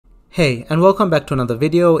Hey, and welcome back to another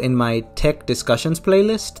video in my tech discussions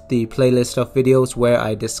playlist, the playlist of videos where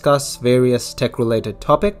I discuss various tech-related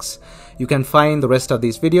topics. You can find the rest of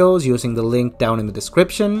these videos using the link down in the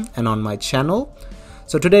description and on my channel.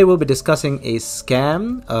 So today we'll be discussing a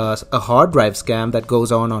scam, a hard drive scam that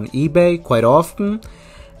goes on eBay quite often,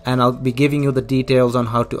 and I'll be giving you the details on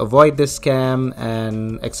how to avoid this scam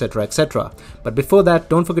and etc, etc. But before that,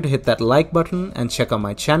 don't forget to hit that like button and check out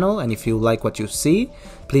my channel, and if you like what you see,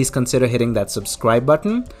 please consider hitting that subscribe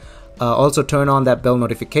button. Also turn on that bell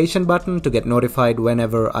notification button to get notified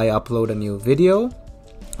whenever I upload a new video.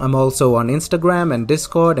 I'm also on Instagram and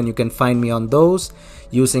Discord, and you can find me on those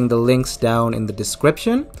using the links down in the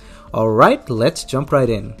description. Alright, let's jump right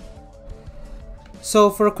in.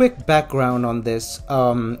 So for a quick background on this,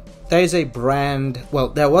 there was a brand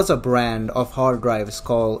of hard drives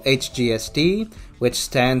called HGST, which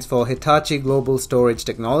stands for Hitachi Global Storage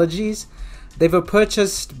Technologies. They were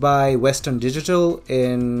purchased by Western Digital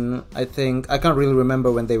in, I can't really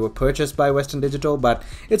remember when they were purchased by Western Digital, but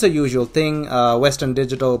it's a usual thing. Western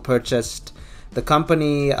Digital purchased the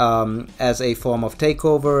company as a form of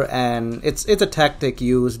takeover, and it's a tactic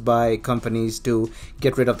used by companies to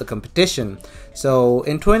get rid of the competition. So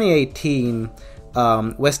in 2018,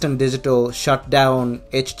 Western Digital shut down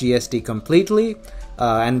HGST completely,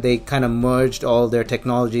 and they kind of merged all their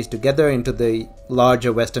technologies together into the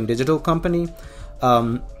larger Western Digital company.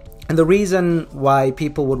 And the reason why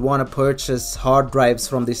people would want to purchase hard drives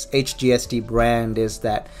from this HGST brand is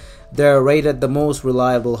that they're rated the most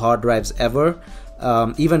reliable hard drives ever,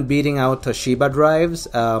 even beating out Toshiba drives.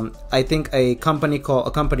 I think a company or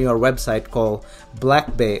website called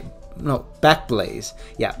Backblaze.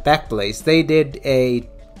 They did a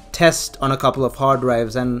test on a couple of hard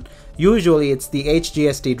drives, and usually it's the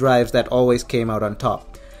HGST drives that always came out on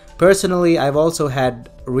top. Personally, I've also had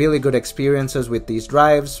really good experiences with these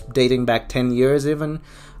drives, dating back 10 years even.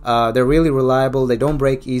 They're really reliable, they don't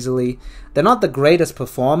break easily. They're not the greatest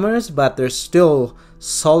performers, but they're still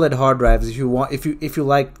solid hard drives if you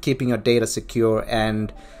like keeping your data secure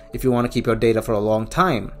and if you want to keep your data for a long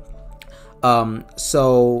time.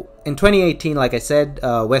 So in 2018, like I said,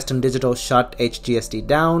 Western Digital shut HGST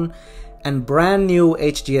down, and brand new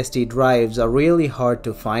HGST drives are really hard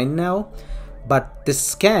to find now. But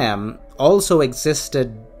this scam also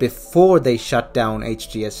existed before they shut down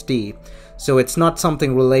HGST. So it's not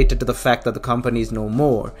something related to the fact that the company's no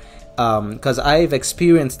more. Because I've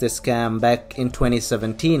experienced this scam back in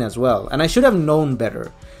 2017 as well. And I should have known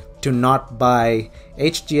better to not buy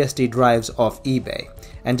HGST drives off eBay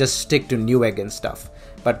and just stick to Newegg and stuff.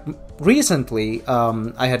 But recently,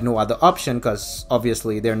 I had no other option because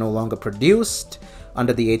obviously they're no longer produced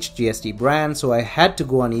under the HGST brand. So I had to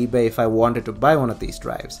go on eBay if I wanted to buy one of these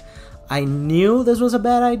drives. I knew this was a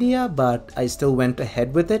bad idea, but I still went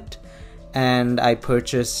ahead with it. And I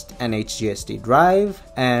purchased an HGST drive,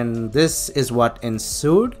 and this is what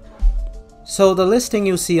ensued. So the listing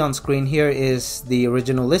you see on screen here is the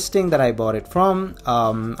original listing that I bought it from.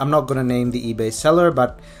 I'm not going to name the eBay seller,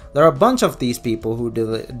 but there are a bunch of these people who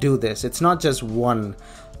do this. It's not just one.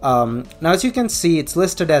 Now as you can see, it's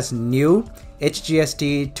listed as new,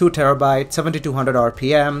 HGST 2TB, 7200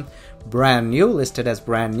 RPM, brand new, listed as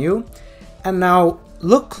brand new. And now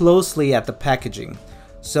look closely at the packaging.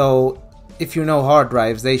 So if you know hard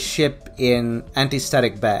drives, they ship in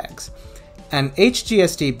anti-static bags. And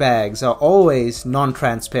HGST bags are always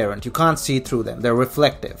non-transparent. You can't see through them. They're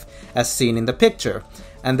reflective, as seen in the picture.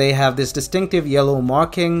 And they have this distinctive yellow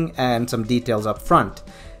marking and some details up front.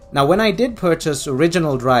 Now, when I did purchase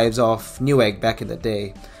original drives off Newegg back in the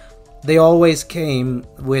day, they always came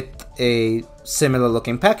with a similar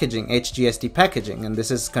looking packaging, HGST packaging. And this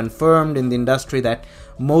is confirmed in the industry that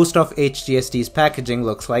most of HGST's packaging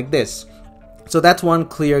looks like this. So that's one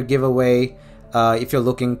clear giveaway if you're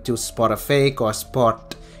looking to spot a fake or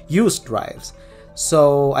spot used drives.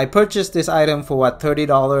 So I purchased this item for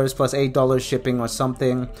 $30 plus $8 shipping or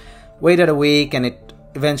something. Waited a week and it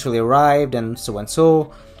eventually arrived, and so and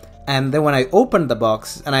so. And then when I opened the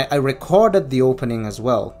box, and I recorded the opening as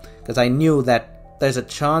well, because I knew that there's a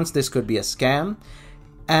chance this could be a scam.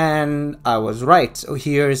 And I was right. So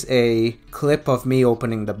here's a clip of me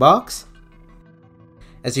opening the box.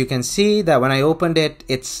 As you can see that when I opened it,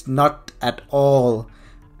 it's not at all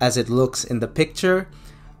as it looks in the picture.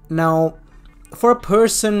 Now, for a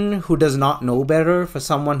person who does not know better, for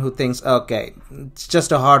someone who thinks, okay, it's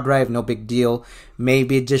just a hard drive, no big deal,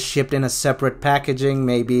 maybe it just shipped in a separate packaging,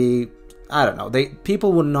 maybe, I don't know,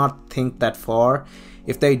 people would not think that far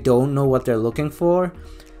if they don't know what they're looking for.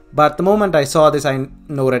 But the moment I saw this, I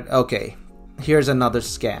noted, okay, here's another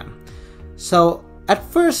scam. So At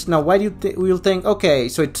first, now why do you you'll think, okay,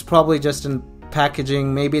 so it's probably just in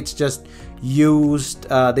packaging, maybe it's just used,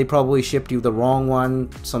 they probably shipped you the wrong one,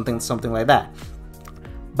 something like that.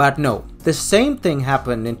 But no, the same thing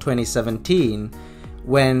happened in 2017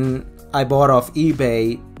 when I bought off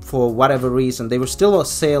eBay for whatever reason. They were still for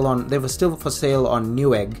sale on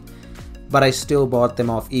Newegg, but I still bought them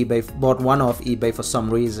off eBay, bought one off eBay for some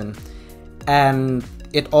reason. And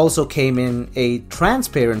it also came in a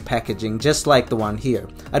transparent packaging, just like the one here.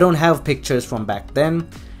 I don't have pictures from back then,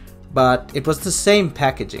 but it was the same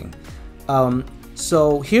packaging.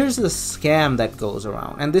 So here's the scam that goes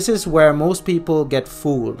around, and this is where most people get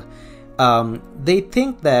fooled. They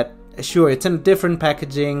think that, sure, it's in a different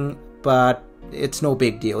packaging, but it's no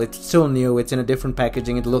big deal. It's still new, it's in a different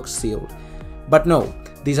packaging, it looks sealed. But no,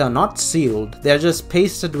 these are not sealed. They're just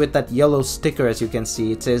pasted with that yellow sticker, as you can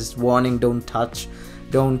see. It says, warning, don't touch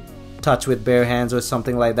with bare hands or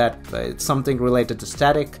something like that. It's something related to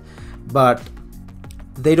static, but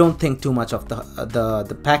they don't think too much of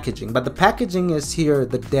the packaging. But the packaging is here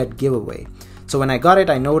the dead giveaway. So when I got it,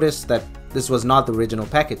 I noticed that this was not the original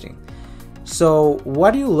packaging. So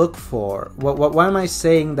what do you look for? Why am I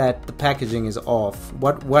saying that the packaging is off?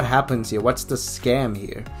 What happens here? What's the scam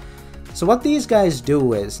here? So what these guys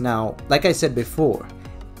do is, now, like I said before,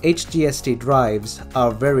 HGST drives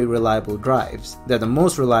are very reliable drives. They're the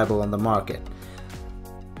most reliable on the market.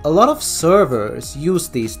 A lot of servers use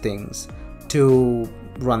these things to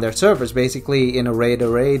run their servers. Basically, in a RAID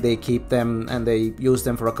array, they keep them and they use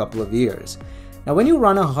them for a couple of years. Now, when you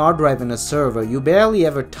run a hard drive in a server, you barely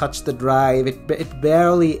ever touch the drive. It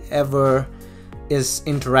barely ever is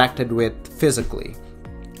interacted with physically.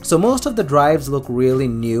 So most of the drives look really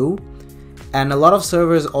new, and a lot of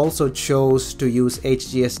servers also chose to use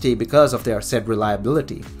HGST because of their said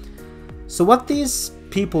reliability. So what these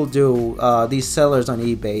people do, these sellers on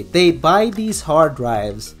eBay, they buy these hard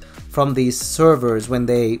drives from these servers when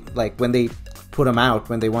they put them out,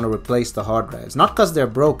 when they want to replace the hard drives. Not because they're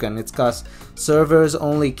broken, it's because servers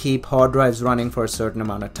only keep hard drives running for a certain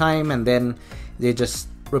amount of time and then they just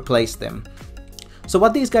replace them. So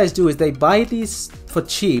what these guys do is they buy these for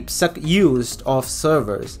cheap, used off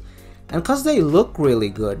servers, and because they look really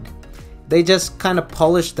good, they just kind of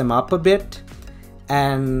polish them up a bit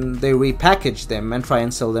and they repackage them and try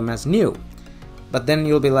and sell them as new. But then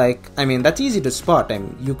you'll be like, I mean, that's easy to spot. I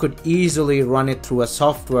mean, you could easily run it through a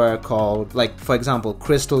software called, like, for example,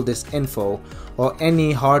 Crystal Disk Info or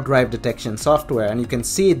any hard drive detection software, and you can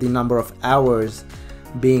see the number of hours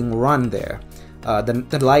being run there,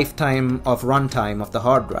 the lifetime of runtime of the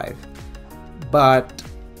hard drive. But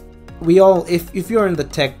we all, if you're in the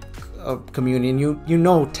tech community and you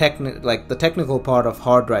know the technical part of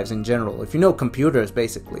hard drives in general, if you know computers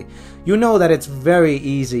basically, you know that it's very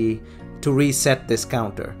easy to reset this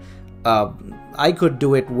counter. I could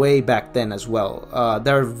do it way back then as well.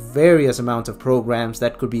 There are various amounts of programs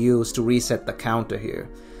that could be used to reset the counter here.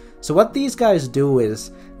 So what these guys do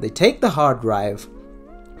is they take the hard drive,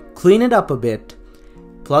 clean it up a bit,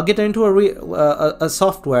 plug it into a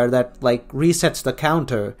software that like resets the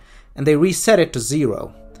counter, and they reset it to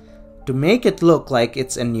 0 to make it look like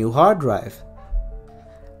it's a new hard drive.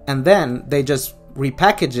 And then they just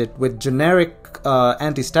repackage it with generic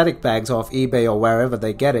anti-static bags off eBay or wherever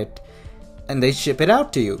they get it, and they ship it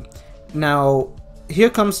out to you. Now, here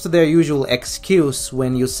comes to their usual excuse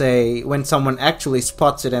when someone actually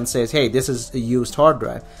spots it and says, hey, this is a used hard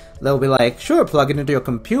drive. They'll be like, sure, plug it into your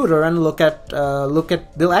computer and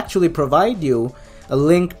they'll actually provide you a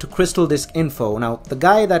link to Crystal Disk Info. Now, the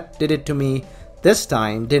guy that did it to me this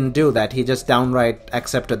time didn't do that. He just downright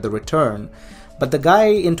accepted the return. But the guy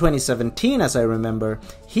in 2017, as I remember,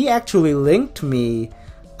 he actually linked me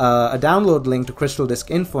a download link to Crystal Disk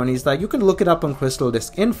Info, and he's like, you can look it up on Crystal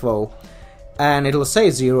Disk Info, and it'll say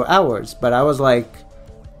 0 hours. But I was like,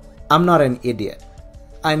 I'm not an idiot.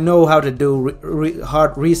 I know how to do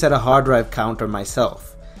reset a hard drive counter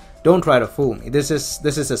myself. Don't try to fool me. This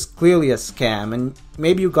is as clearly a scam, and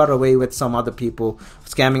maybe you got away with some other people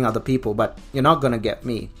scamming other people, but you're not gonna get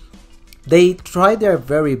me. They tried their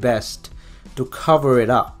very best to cover it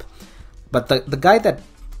up, but the guy that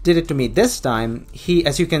did it to me this time, he,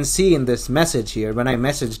 as you can see in this message here, when I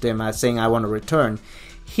messaged him saying I want to return,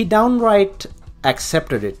 he downright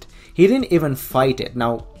accepted it. He didn't even fight it.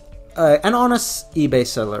 Now, an honest eBay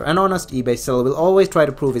seller will always try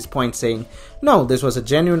to prove his point, saying, no, this was a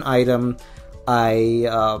genuine item.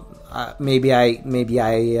 Maybe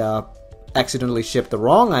I accidentally shipped the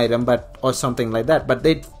wrong item, or something like that. But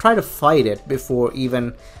they try to fight it before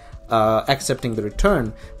even accepting the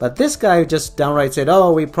return. But this guy just downright said,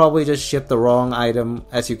 oh, we probably just shipped the wrong item,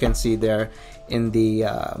 as you can see there. in the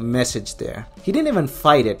message there. He didn't even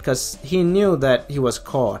fight it because he knew that he was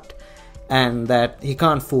caught and that he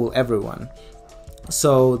can't fool everyone.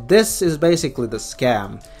 So this is basically the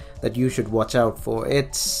scam that you should watch out for.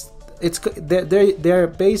 They're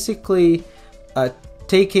basically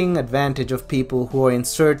taking advantage of people who are in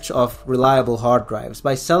search of reliable hard drives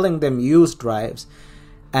by selling them used drives.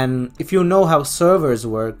 And if you know how servers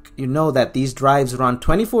work, you know that these drives run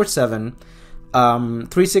 24/7,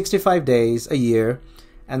 365 days a year,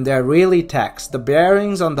 and they're really taxed. The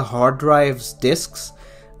bearings on the hard drives disks,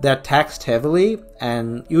 they're taxed heavily,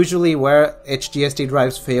 and usually where HGST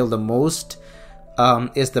drives fail the most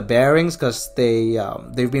is the bearings, because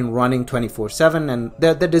they've been running 24/7, and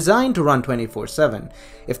they're designed to run 24/7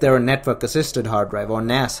 if they're a network assisted hard drive or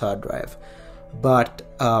NAS hard drive. But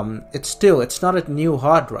it's not a new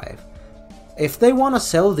hard drive. If they want to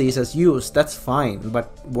sell these as used, that's fine, but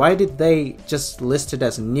why did they just list it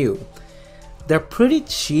as new? They're pretty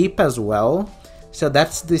cheap as well, so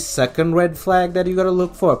that's the second red flag that you gotta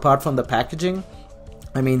look for, apart from the packaging.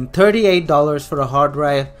 I mean, $38 for a hard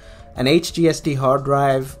drive, an HGST hard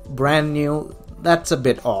drive, brand new, that's a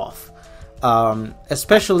bit off.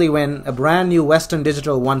 Especially when a brand new Western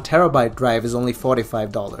Digital 1TB drive is only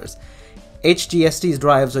 $45. HGST's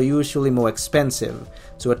drives are usually more expensive,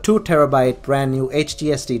 so a 2TB brand new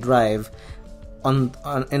HGST drive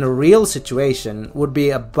in a real situation would be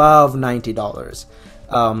above $90.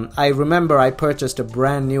 I remember I purchased a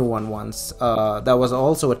brand new one once that was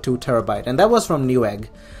also a 2TB, and that was from Newegg.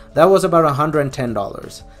 That was about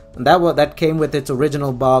 $110, and that came with its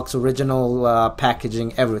original box, original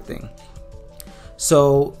packaging, everything.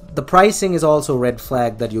 So the pricing is also a red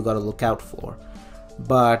flag that you gotta look out for.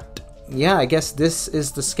 But yeah, I guess this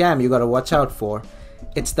is the scam you gotta watch out for.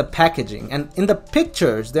 It's the packaging, and in the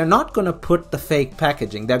pictures they're not gonna put the fake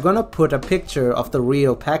packaging, they're gonna put a picture of the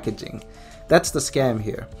real packaging. That's the scam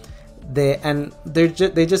here.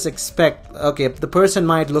 They just expect, okay, the person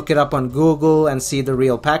might look it up on Google and see the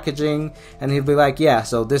real packaging, and he'll be like, yeah,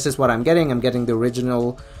 so this is what I'm getting the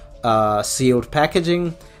original sealed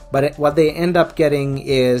packaging. But what they end up getting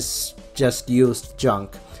is just used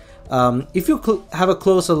junk. If you have a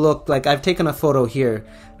closer look, like I've taken a photo here,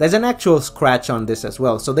 there's an actual scratch on this as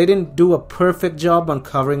well. So they didn't do a perfect job on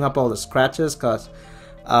covering up all the scratches, because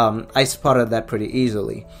I spotted that pretty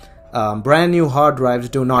easily. Brand new hard drives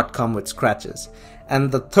do not come with scratches.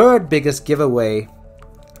 And the third biggest giveaway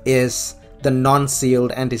is the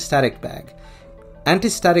non-sealed anti-static bag.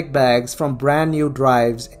 Anti-static bags from brand new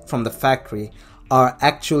drives from the factory are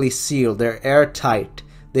actually sealed. They're airtight.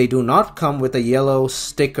 They do not come with a yellow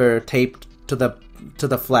sticker taped to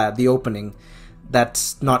the flat, the opening.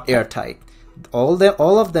 That's not airtight.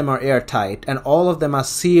 All of them are airtight, and all of them are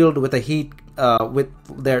sealed with a heat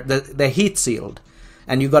they're heat sealed.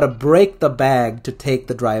 And you got to break the bag to take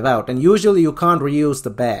the drive out, and usually you can't reuse the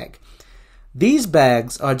bag. These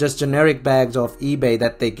bags are just generic bags off eBay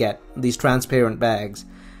that they get, these transparent bags,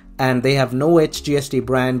 and they have no HGST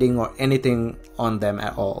branding or anything on them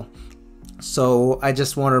at all. So I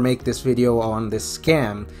just want to make this video on this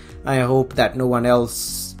scam. I hope that no one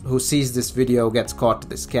else who sees this video gets caught to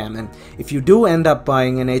this scam. And if you do end up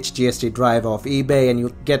buying an HGST drive off eBay and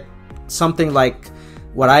you get something like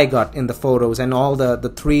what I got in the photos and all the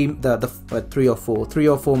three or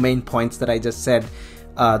four main points that I just said,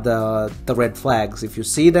 the red flags, if you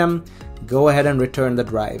see them, go ahead and return the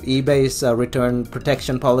drive. eBay's return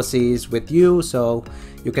protection policies with you, so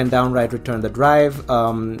you can downright return the drive.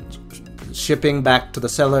 Shipping back to the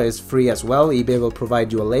seller is free as well. eBay will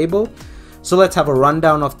provide you a label. So let's have a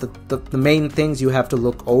rundown of the main things you have to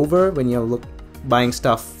look over when you're buying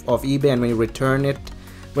stuff off eBay and when you return it,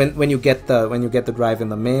 when you get the drive in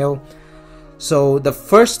the mail. So the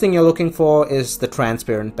first thing you're looking for is the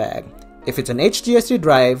transparent bag. If it's an HGST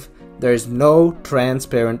drive, there is no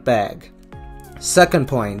transparent bag. Second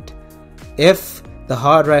point, if the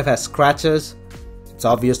hard drive has scratches, it's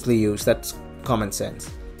obviously used. That's common sense.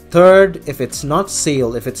 Third, if it's not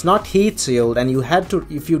sealed, if it's not heat sealed, and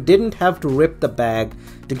if you didn't have to rip the bag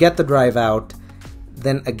to get the drive out,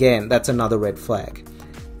 then again, that's another red flag.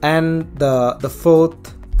 And the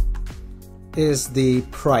fourth is the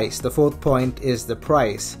price. The fourth point is the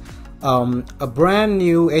price. A brand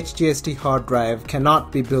new HGST hard drive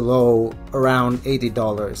cannot be below around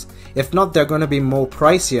 $80. If not, they're going to be more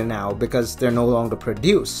pricier now because they're no longer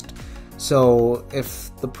produced. So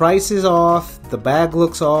if the price is off, the bag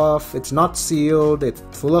looks off, it's not sealed, it's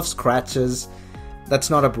full of scratches,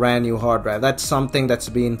 that's not a brand new hard drive. That's something that's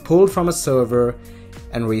been pulled from a server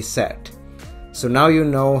and reset. So now you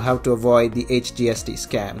know how to avoid the HGST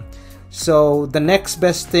scam. So the next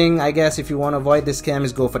best thing, I guess, if you want to avoid this scam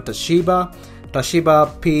is go for Toshiba.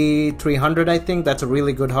 Toshiba P300, I think. That's a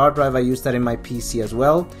really good hard drive. I use that in my PC as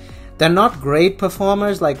well. They're not great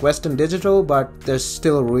performers like Western Digital, but they're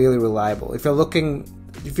still really reliable if you're looking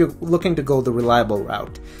to go the reliable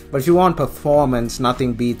route. But if you want performance,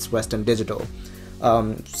 nothing beats Western Digital.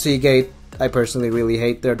 Seagate, I personally really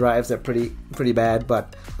hate their drives. They're pretty bad,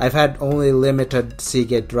 but I've had only limited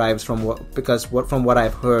Seagate drives from what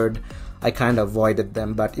I've heard, I kind of avoided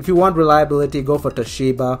them. But if you want reliability, go for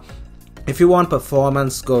Toshiba. If you want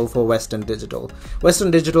performance, go for Western Digital.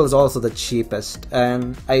 Western Digital is also the cheapest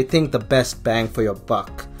and I think the best bang for your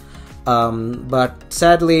buck. But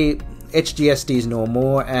sadly, HGST is no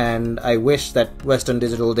more, and I wish that Western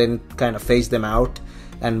Digital didn't kind of phase them out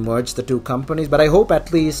and merge the two companies. But I hope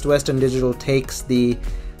at least Western Digital takes the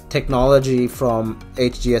technology from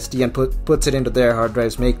HGST and puts it into their hard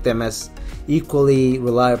drives, make them as equally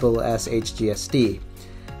reliable as HGST.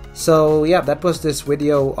 So yeah, that was this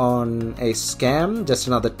video on a scam, just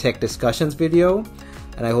another tech discussions video,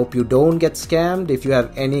 and I hope you don't get scammed. If you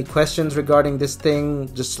have any questions regarding this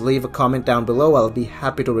thing, just leave a comment down below. I'll be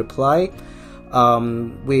happy to reply.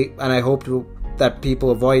 I hope that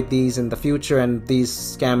people avoid these in the future and these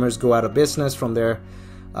scammers go out of business from their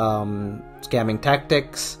scamming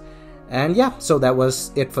tactics. And yeah, so that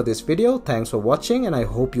was it for this video. Thanks for watching and I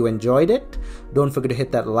hope you enjoyed it. Don't forget to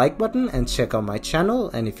hit that like button and check out my channel.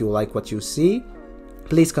 And if you like what you see,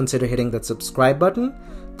 please consider hitting that subscribe button.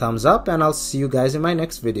 Thumbs up, and I'll see you guys in my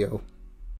next video.